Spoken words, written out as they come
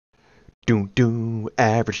Doom doom,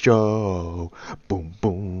 average Joe. Boom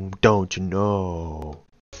boom, don't you know?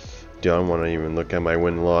 Dude, I don't want to even look at my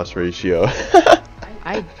win-loss ratio.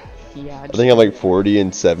 I think I'm like 40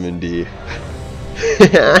 and 70.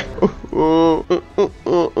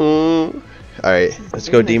 Alright, let's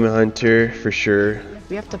go Demon Hunter for sure.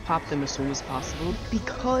 We have to pop them as soon as possible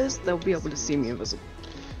because they'll be able to see me invisible.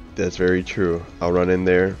 That's very true. I'll run in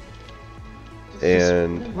there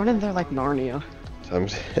and run in there like Narnia.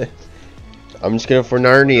 I'm just going for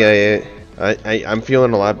Narnia. I'm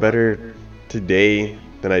feeling a lot better today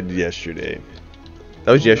than I did yesterday.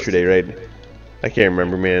 That was yesterday, right? I can't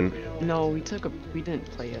remember, man. No, we didn't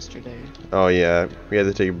play yesterday. Oh yeah, we had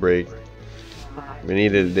to take a break. We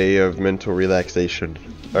needed a day of mental relaxation.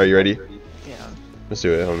 Are you ready? Yeah. Let's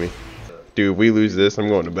do it, homie. Dude, if we lose this, I'm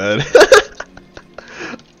going to bed.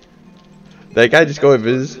 That guy just go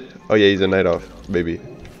invis. Oh yeah, he's a night off, baby.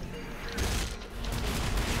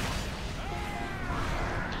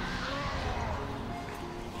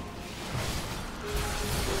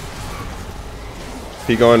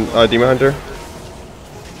 He going Demon Hunter.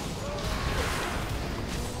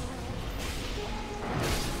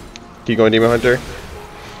 Keep going Demon Hunter.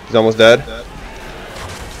 He's almost dead.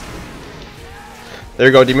 There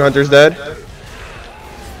you go, Demon Hunter's dead.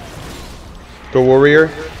 Go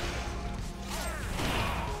Warrior.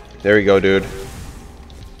 There we go, dude.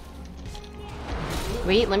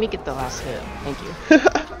 Wait, let me get the last hit. Thank you.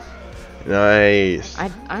 Nice.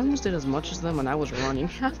 I almost did as much as them when I was running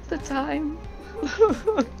half the time.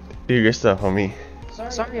 Dude, good stuff, homie.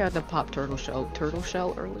 Sorry I had to pop turtle shell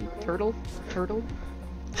early. Turtle?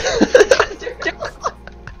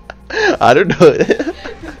 I don't know.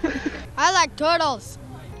 I like turtles.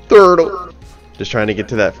 Turtle. Just trying to get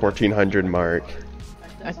to that 1400 mark.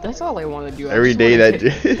 That's all I want to do. Every day that.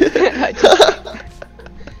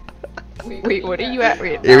 Wait, what are you at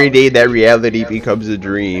right now? Every day that reality becomes a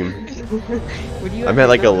dream. What are you I'm at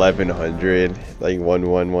like 1100, like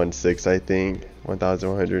 1116, I think.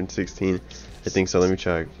 1116. I think so. Let me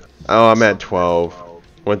check. Oh, I'm at 12.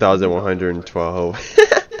 1112.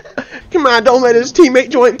 Come on, don't let his teammate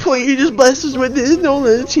join, please. Just bless us with this. Don't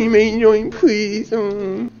let his teammate join, please.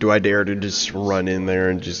 Do I dare to just run in there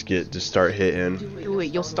and just start hitting? Do it.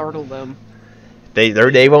 You'll startle them. They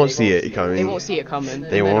won't see it coming. They won't see it coming.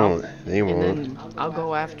 They won't. They won't. And then I'll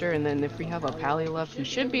go after, and then if we have a pally left, we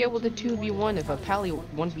should be able to 2v1. If a pally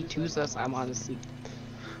 1v2s us, I'm honestly.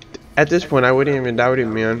 At this point, I wouldn't even doubt it,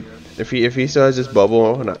 man. If he still has this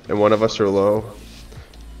bubble and one of us are low,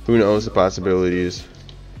 who knows the possibilities?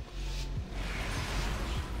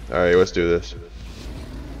 All right, let's do this.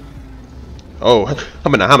 Oh,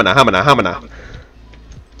 hamana.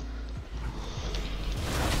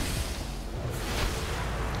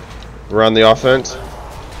 We're on the offense.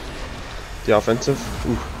 The offensive.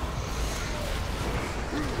 Ooh.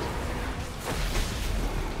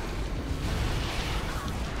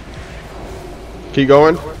 Keep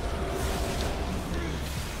going.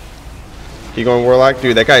 Keep going, Warlock.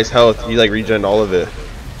 Dude, that guy's health. He like regen all of it.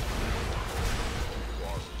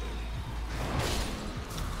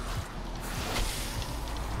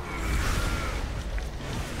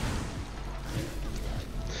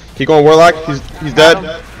 Keep going, Warlock. He's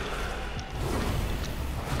dead.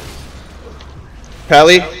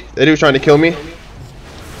 Pally, that dude was trying to kill me.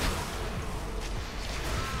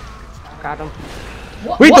 Got him.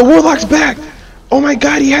 Wait, the Warlock's back! Oh my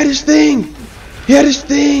god, he had his thing! He had his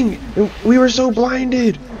thing! We were so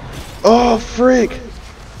blinded! Oh, frick!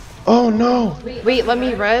 Oh no! Wait, let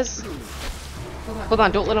me res. Hold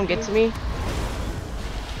on, don't let him get to me.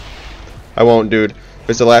 I won't, dude.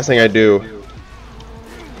 It's the last thing I do.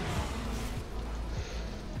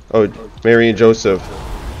 Oh, Mary and Joseph.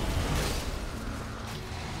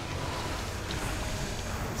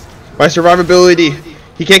 My survivability!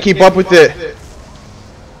 He can't keep up with it!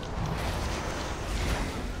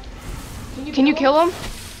 Can you kill him?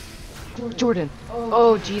 Jordan.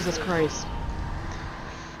 Oh, Jesus Christ.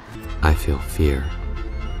 I feel fear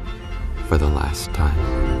for the last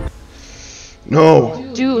time.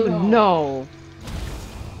 No! Dude, no.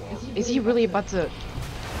 Is he really about to...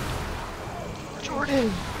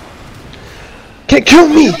 Jordan! Can't kill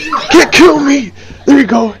me! Can't kill me! There you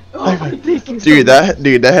go! Dude, that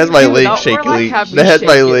has my legs shaking. That has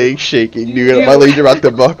my legs shaking, dude. My legs are about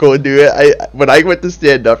to buckle, dude. When I went to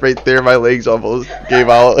stand up right there, my legs almost gave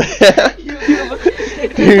out.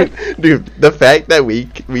 dude, the fact that we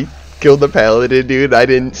killed the paladin, dude, I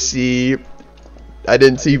didn't see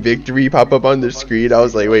victory pop up on the screen. I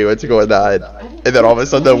was like, wait, what's going on? And then all of a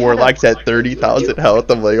sudden the warlock's at 30,000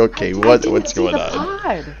 health. I'm like, okay, what's going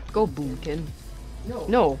on? Go Boomkin.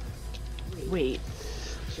 No. Wait.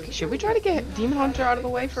 Should we try to get Demon Hunter out of the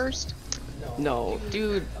way first? No,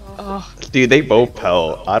 dude. Ugh. Dude, they both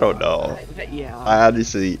pelt. I don't know. Yeah. I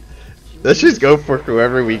honestly, let's just go for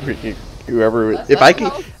whoever we whoever. If I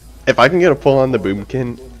can get a pull on the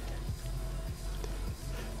Boomkin.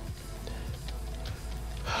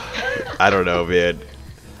 I don't know, man.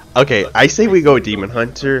 Okay, I say we go Demon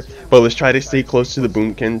Hunter, but let's try to stay close to the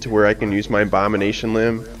Boomkin to where I can use my Abomination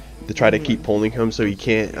Limb to try to keep pulling him so he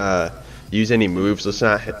can't use any moves. Let's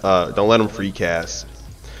not don't let him free cast.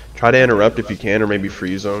 Try to interrupt if you can, or maybe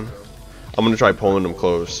freeze him. I'm gonna try pulling him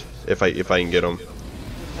close if I can get him.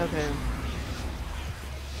 Okay.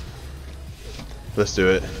 Let's do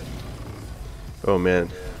it. Oh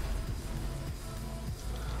man.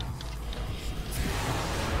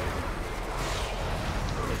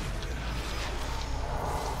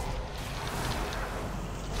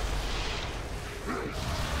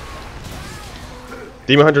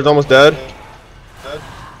 Demon Hunter's almost dead.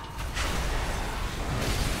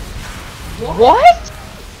 What?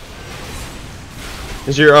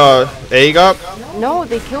 Is your egg up? No,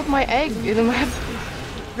 they killed my egg in a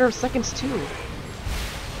matter of seconds too.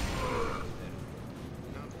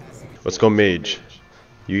 Let's go mage.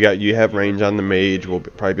 You have range on the mage. We'll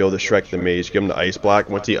probably be able to Shrek the mage. Give him the ice block.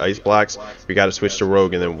 Once he ice blocks, we gotta switch to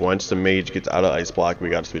rogue, and then once the mage gets out of ice block, we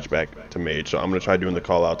gotta switch back to mage. So I'm gonna try doing the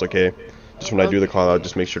call outs, okay? Just when I do the call out,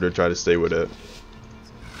 just make sure to try to stay with it.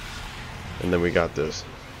 And then we got this.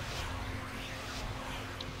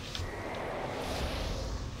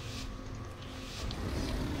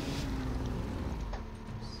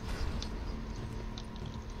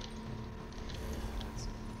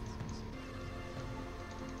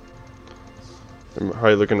 How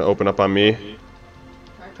are you looking to open up on me?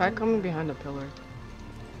 Try coming behind the pillar.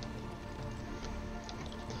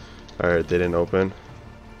 Alright, they didn't open.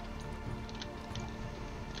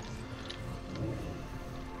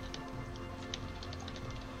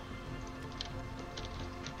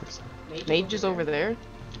 Mage is over there.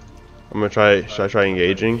 I'm gonna try. Should I try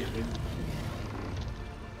engaging?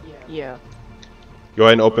 Yeah. Go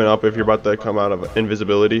ahead and open up if you're about to come out of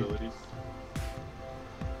invisibility.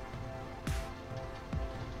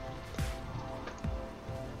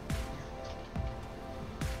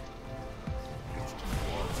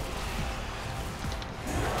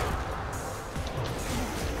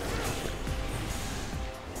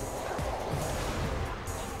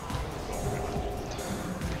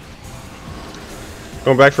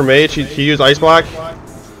 Going back for mage. He used ice block.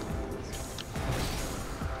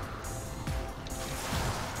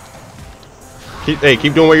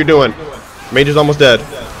 Keep doing what you're doing. Mage is almost dead.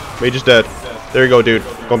 Mage is dead. There you go, dude.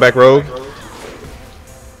 Going back rogue.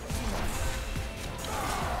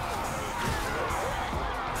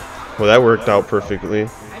 Well, that worked out perfectly.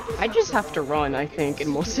 I just have to run, I think, in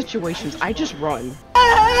most situations. I just run.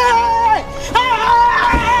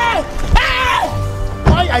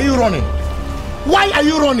 Why are you running? Why are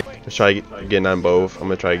you running? Let's try getting on both. I'm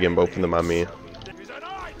gonna try getting both of them on me.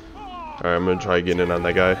 Alright, I'm gonna try getting in on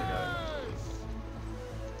that guy.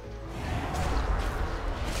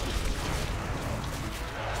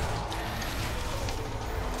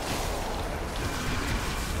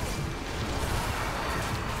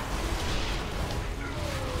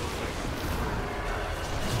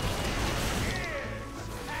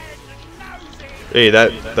 Hey,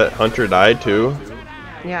 that hunter died too.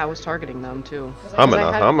 Yeah, I was targeting them too.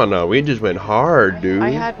 Hamana, we just went hard, dude.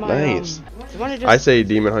 I had my, nice. Just I say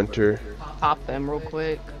Demon Hunter. Pop them real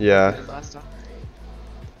quick. Yeah.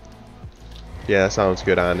 Yeah, that sounds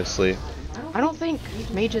good, honestly. I don't think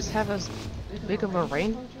mages have as big of a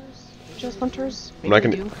range as hunters. I'm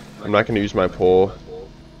not gonna use my pull.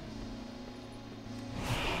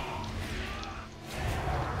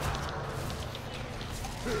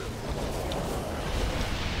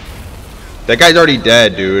 That guy's already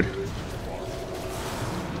dead, dude.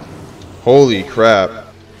 Holy crap.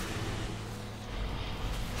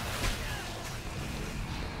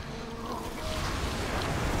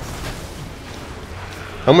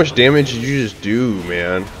 How much damage did you just do,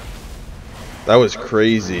 man? That was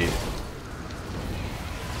crazy.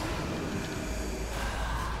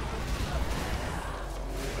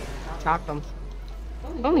 Knocked them.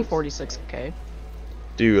 Only 46k.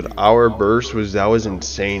 Dude, our burst that was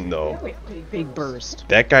insane though. Big burst.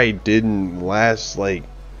 That guy didn't last like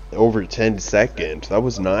over 10 seconds. That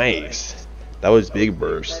was nice. That was big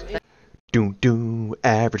burst. Doom doom,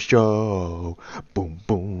 average Joe. Boom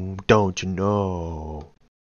boom, don't you know?